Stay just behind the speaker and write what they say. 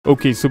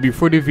Okay, so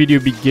before the video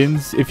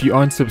begins, if you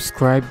aren't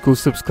subscribed, go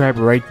subscribe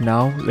right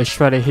now. Let's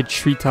try to hit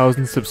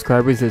 3,000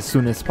 subscribers as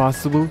soon as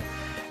possible.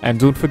 And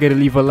don't forget to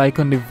leave a like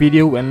on the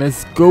video and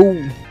let's go!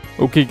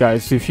 Okay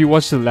guys, so if you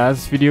watched the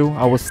last video,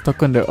 I was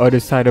stuck on the other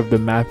side of the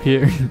map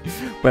here.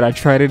 But I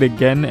tried it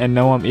again and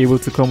now I'm able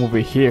to come over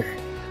here.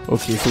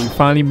 Okay, so we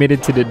finally made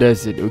it to the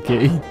desert,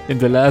 okay? In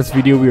the last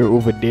video we were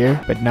over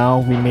there, but now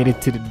we made it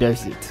to the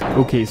desert.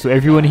 Okay, so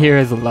everyone here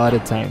has a lot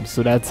of time,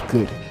 so that's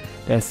good.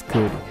 That's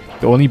good.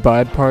 The only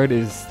bad part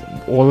is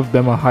all of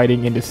them are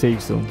hiding in the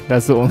safe zone.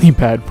 That's the only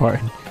bad part.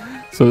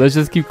 So let's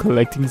just keep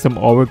collecting some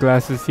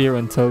hourglasses here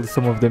until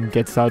some of them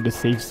gets out the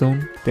safe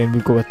zone. Then we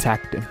go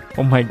attack them.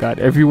 Oh my god,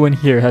 everyone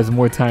here has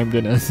more time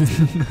than us.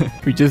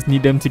 We just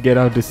need them to get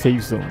out the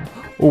safe zone.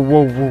 Oh,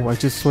 whoa, I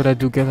just saw that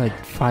dude get like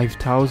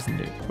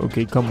 5,000.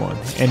 Okay, come on.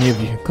 Any of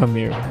you, come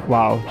here.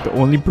 Wow, the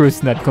only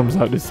person that comes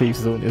out the safe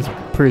zone is a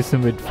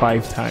person with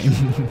 5 times.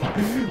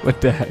 What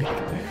the heck?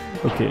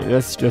 Okay,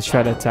 let's just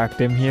try to attack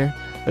them here.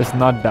 Let's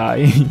not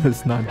die.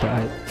 Let's not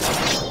die.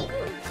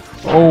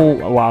 Oh,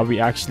 wow,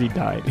 we actually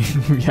died.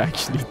 We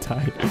actually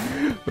died.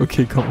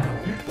 Okay, come on.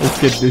 Let's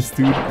get this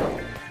dude.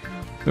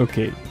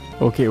 Okay,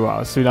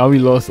 wow. So now we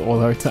lost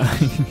all our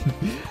time.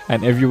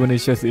 And everyone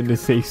is just in the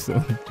safe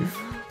zone.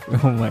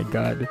 Oh my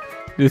god.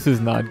 This is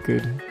not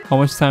good. How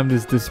much time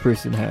does this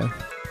person have?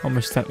 How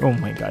much time? Oh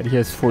my god, he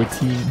has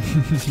 14.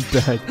 The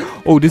heck?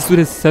 Oh, this dude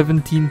has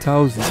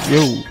 17,000.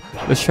 Yo,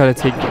 let's try to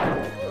take it.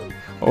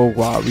 Oh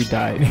wow, we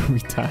died. We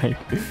died.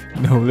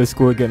 No, let's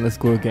go again. Let's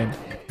go again.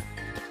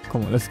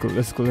 Come on, let's go.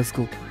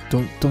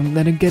 Don't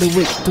let him get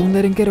away. Don't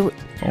let him get away.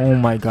 Oh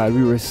my god,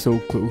 we were so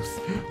close.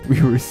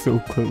 We were so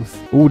close.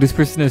 Oh, this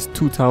person has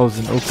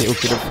 2,000. Okay,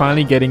 they're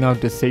finally getting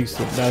out the safe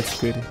zone. That's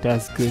good.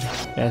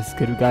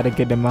 We gotta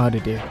get them out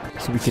of there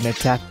so we can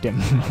attack them.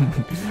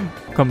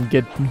 Come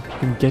get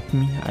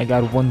me. I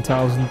got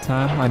 1,000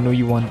 time. I know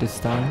you want this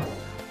time.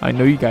 I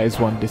know you guys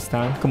want this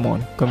time. Come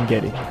on, come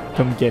get it.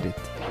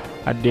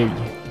 I dare you.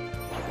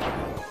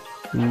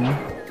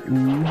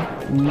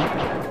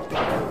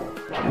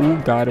 Ooh,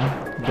 got him.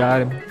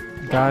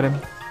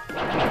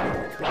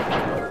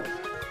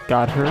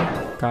 Got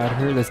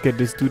her. Let's get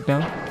this dude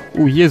now.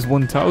 Ooh, he has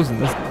 1,000.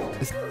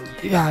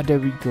 Yeah, there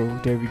we go.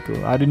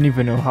 I didn't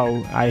even know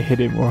how I hit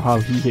him or how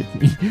he hit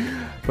me.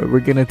 But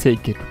we're gonna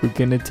take it.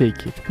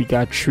 We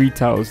got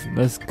 3,000.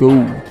 Let's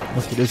go.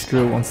 Okay, this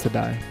girl wants to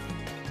die.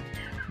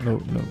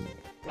 No.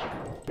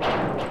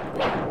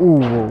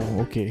 Ooh,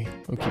 okay,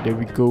 there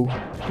we go.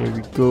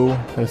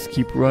 Let's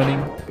keep running.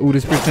 Ooh,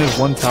 this person has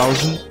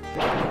 1,000.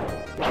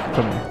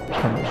 Come on.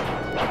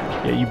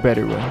 Yeah, you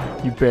better run.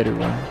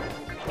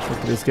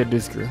 Okay, let's get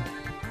this girl.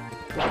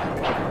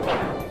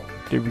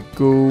 There we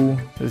go.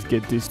 Let's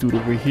get this dude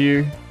over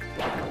here.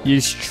 He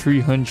is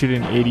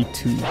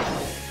 382.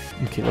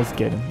 Okay, let's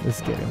get him.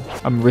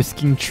 I'm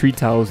risking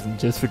 3,000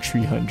 just for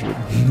 300.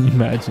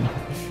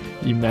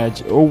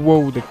 Imagine. Oh,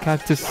 whoa, the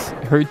cactus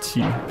hurts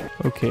you.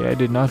 Okay, I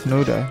did not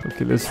know that.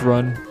 Okay, let's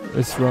run.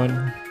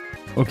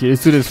 Okay,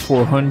 let's do this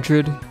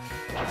 400.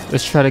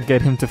 Let's try to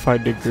get him to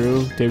fight the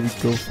girl. There we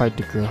go. Fight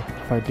the girl.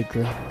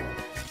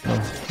 No,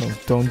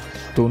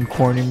 don't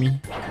corner me.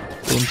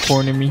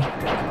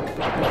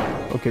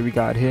 Okay, we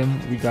got him.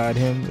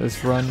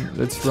 Let's run.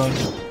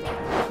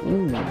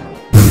 Ooh.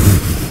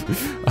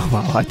 Oh,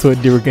 wow, I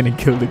thought they were gonna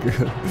kill the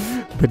girl,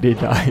 but they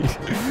died.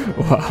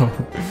 Wow.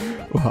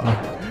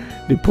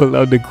 They pulled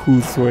out the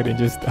cool sword and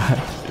just died.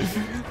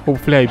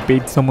 Hopefully I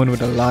bait someone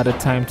with a lot of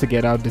time to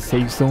get out the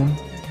safe zone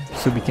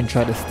so we can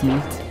try to steal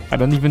it. I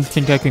don't even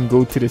think I can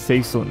go to the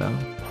safe zone now.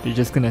 They're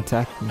just gonna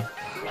attack me.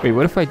 Wait,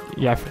 what if I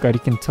forgot you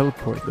can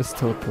teleport. Let's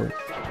teleport.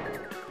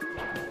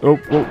 Oh,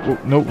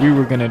 no, we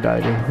were gonna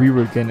die there. Okay,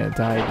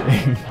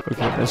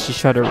 let's just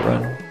try to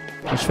run.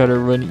 In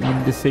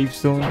the safe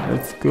zone.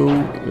 Let's go.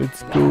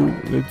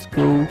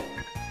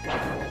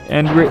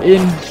 And we're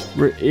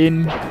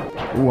in.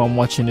 Oh, I'm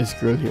watching this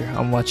girl here.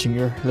 I'm watching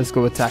her. Let's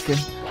go attack her.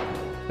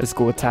 That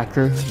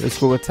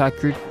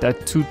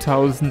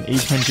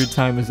 2,800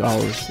 time is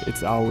ours.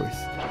 It's ours.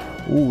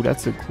 Ooh,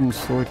 that's a cool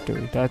sword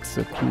though.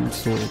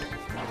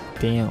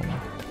 Damn.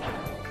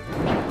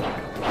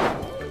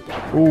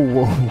 Oh,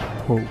 whoa.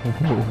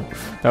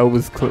 That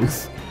was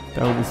close.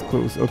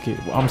 Okay,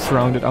 well, I'm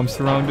surrounded.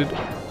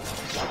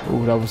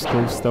 Oh, that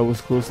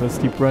was close. Let's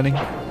keep running.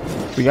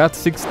 We got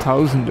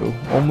 6,000 though.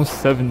 Almost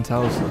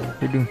 7,000.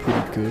 We're doing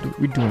pretty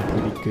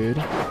good.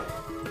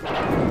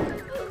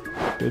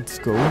 Let's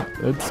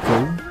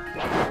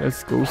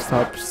go.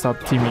 Stop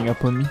teaming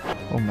up on me.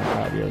 Oh my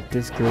god, yeah.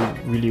 This girl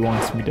really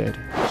wants me dead.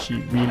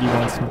 She really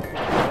wants me.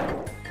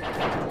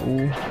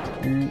 Ooh.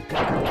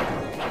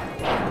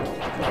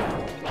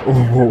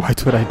 Oh, whoa. I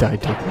thought I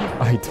died there.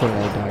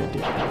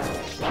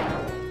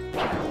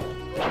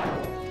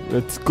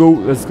 Let's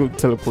go.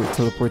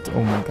 Teleport.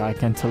 Oh my god, I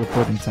can't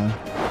teleport in time.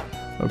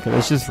 Okay,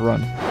 let's just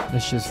run.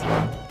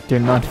 They're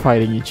not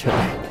fighting each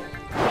other.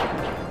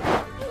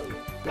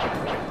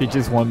 They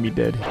just want me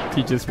dead.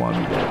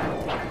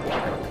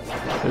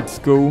 Let's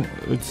go.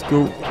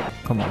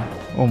 Come on.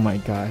 Oh my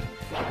god.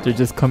 They're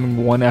just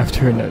coming one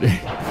after another.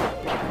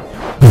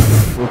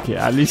 Okay,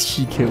 at least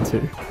she killed her.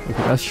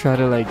 Okay, let's try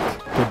to like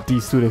get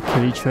these two to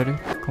kill each other.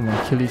 Come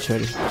on, kill each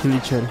other, kill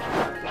each other,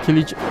 kill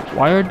each.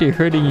 Why are they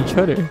hurting each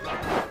other?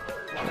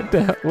 What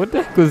the hell? What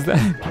the heck was that?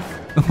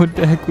 What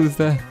the heck was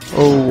that?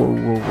 Oh,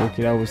 whoa, whoa,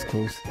 okay, that was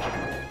close.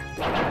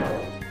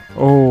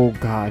 Oh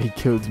God, he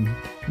killed me.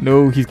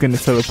 No, he's gonna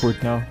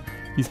teleport now.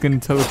 He's gonna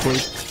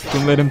teleport.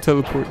 Don't let him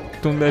teleport.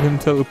 Don't let him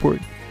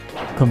teleport.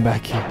 Come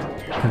back here.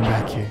 Come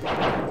back here.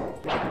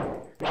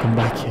 Come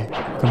back here.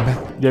 Come back.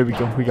 There we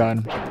go. We got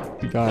him.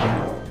 We got him.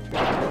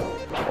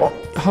 Oh,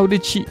 how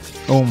did she?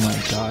 Oh my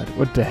God.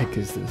 What the heck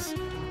is this?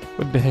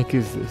 What the heck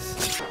is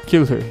this?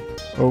 Kill her.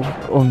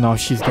 Oh, now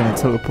she's gonna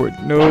teleport.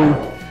 No,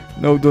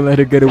 no, don't let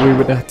her get away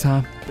with that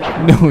time.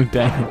 No,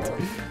 dang it.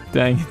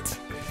 Dang it.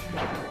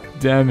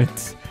 Damn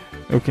it.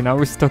 Okay, now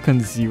we're stuck on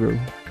 0.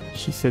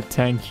 She said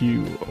thank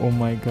you. Oh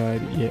my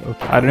God. Yeah,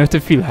 okay. I don't have to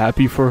feel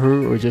happy for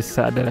her or just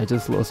sad that I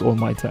just lost all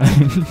my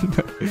time.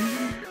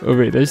 Oh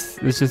wait, let's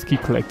just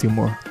keep collecting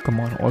more. Come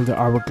on, all the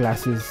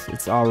hourglasses,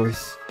 it's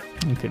ours.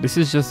 Okay, this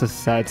is just a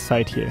sad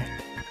sight here.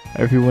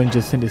 Everyone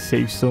just in the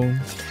safe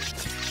zone.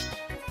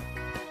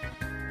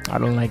 I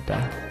don't like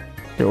that.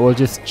 They're all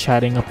just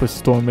chatting up a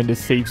storm in the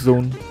safe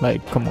zone.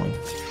 Like, come on,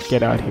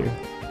 get out here.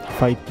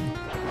 Fight me.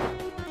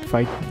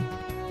 Fight me.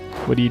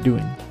 What are you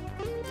doing?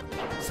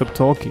 Stop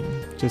talking.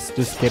 Just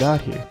get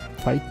out here.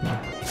 Fight me.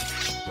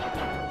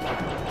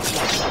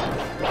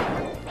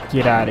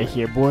 Get out of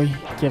here, boy.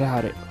 Get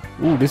out of.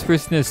 Ooh, this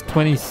person has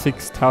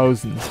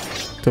 26,000.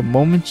 The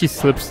moment she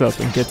slips up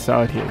and gets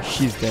out here,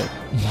 she's dead.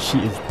 She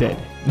is dead.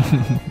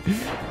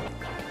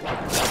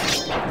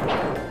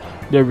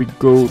 There we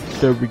go.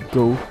 There we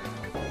go.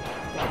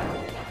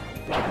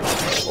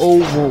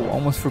 Oh, whoa.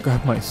 Almost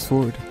forgot my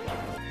sword.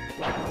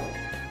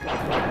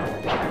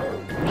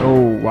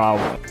 Oh,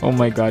 wow. Oh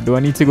my God. Do I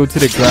need to go to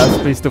the grass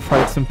place to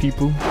fight some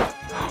people?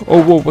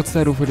 Oh, whoa. What's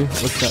that over there?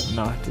 What's that?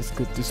 Nah, this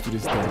dude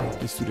is dead.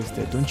 This dude is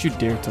dead. Don't you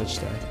dare touch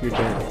that. You're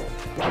dead.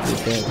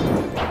 You're dead.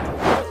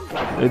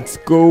 Let's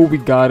go. We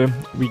got him.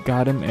 We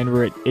got him. And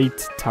we're at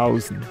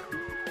 8,000.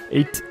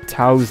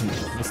 8,000.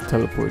 Let's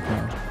teleport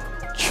now.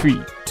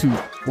 3, 2,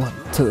 1.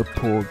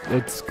 Teleport.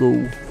 Let's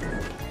go.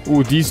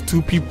 Oh, these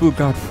two people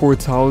got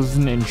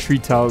 4,000 and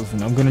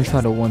 3,000. I'm gonna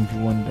try to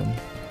 1v1 them.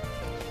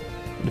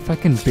 If I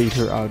can bait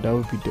her out, that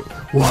would be dope.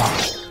 Wow.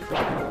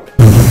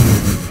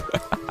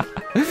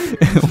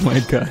 Oh my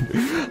God.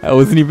 I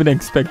wasn't even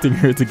expecting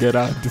her to get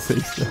out to say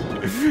so.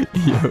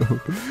 Yo,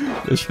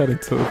 let's try to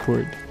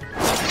teleport.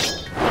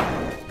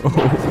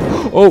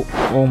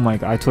 Oh my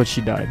God. I thought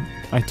she died.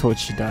 I thought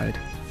she died.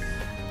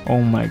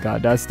 Oh my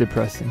God. That's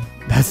depressing.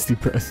 That's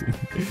depressing.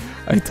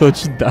 I thought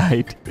she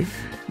died.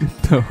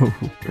 No.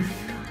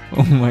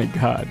 Oh my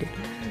God.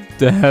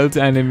 The health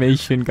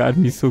animation got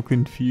me so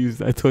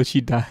confused. I thought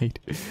she died.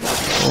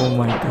 Oh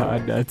my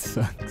God, that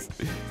sucks.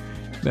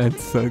 That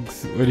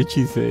sucks. What did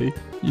she say?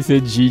 You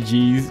said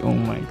GG's. Oh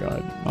my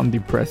God, I'm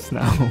depressed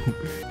now.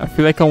 I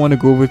feel like I want to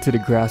go over to the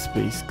grass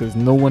place because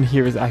no one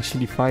here is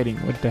actually fighting.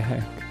 What the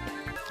heck?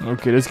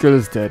 Okay, this girl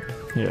is dead.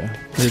 Yeah,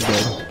 you're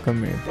dead.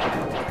 Come here.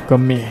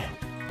 Come here.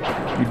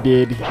 You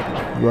dead.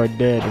 You are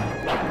dead.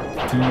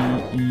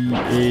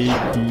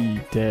 D-E-A-D.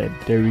 Dead.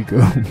 There we go.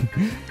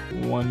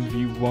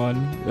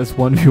 1v1. Let's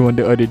 1v1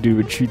 the other dude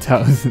with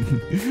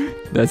 3,000.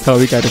 That's how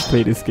we gotta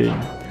play this game.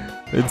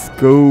 Let's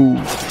go.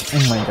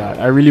 Oh my God.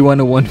 I really want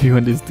to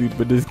 1v1 this dude,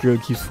 but this girl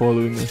keeps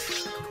following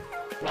us.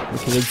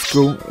 Okay, let's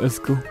go. Let's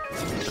go.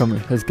 Come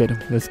here. Let's get him.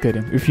 Let's get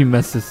him. If he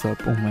messes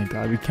up, oh my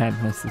God, we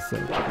can't mess this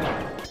up.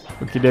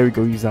 Okay, there we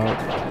go. He's out.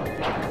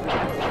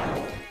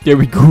 There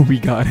we go. We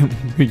got him.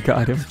 We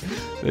got him.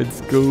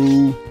 Let's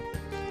go.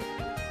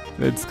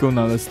 Let's go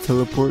now. Let's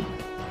teleport.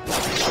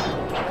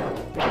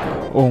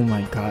 Oh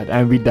my God.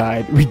 And we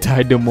died. We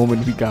died the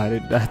moment we got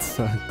it. That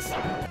sucks.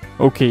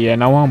 Okay, yeah,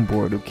 now I'm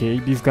bored, okay?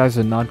 These guys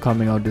are not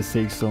coming out the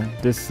safe zone.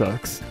 This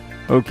sucks.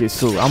 Okay,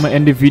 so I'm gonna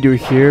end the video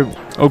here.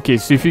 Okay,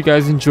 so if you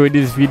guys enjoyed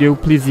this video,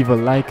 please leave a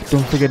like.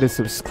 Don't forget to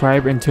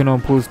subscribe and turn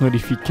on post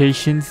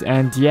notifications.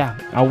 And yeah,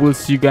 I will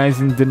see you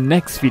guys in the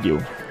next video.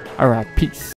 Alright, peace.